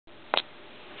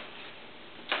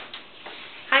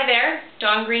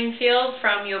Dawn Greenfield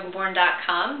from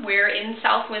yogaborn.com. We're in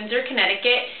South Windsor,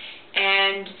 Connecticut,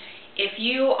 and if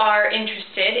you are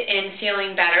interested in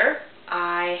feeling better,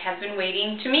 I have been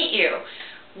waiting to meet you.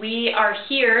 We are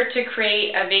here to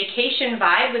create a vacation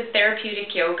vibe with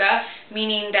therapeutic yoga,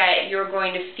 meaning that you're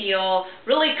going to feel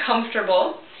really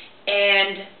comfortable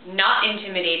and not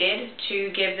intimidated to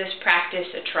give this practice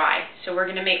a try. So we're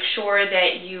going to make sure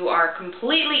that you are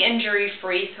completely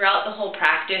injury-free throughout the whole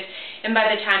practice, and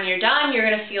by the time you're done, you're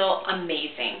going to feel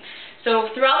amazing. So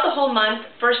throughout the whole month,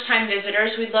 first-time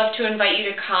visitors, we'd love to invite you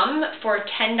to come for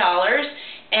 $10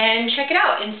 and check it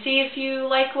out and see if you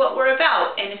like what we're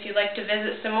about. And if you'd like to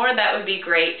visit some more, that would be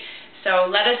great. So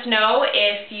let us know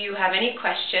if you have any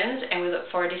questions, and we look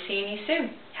forward to seeing you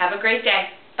soon. Have a great day.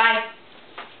 Bye.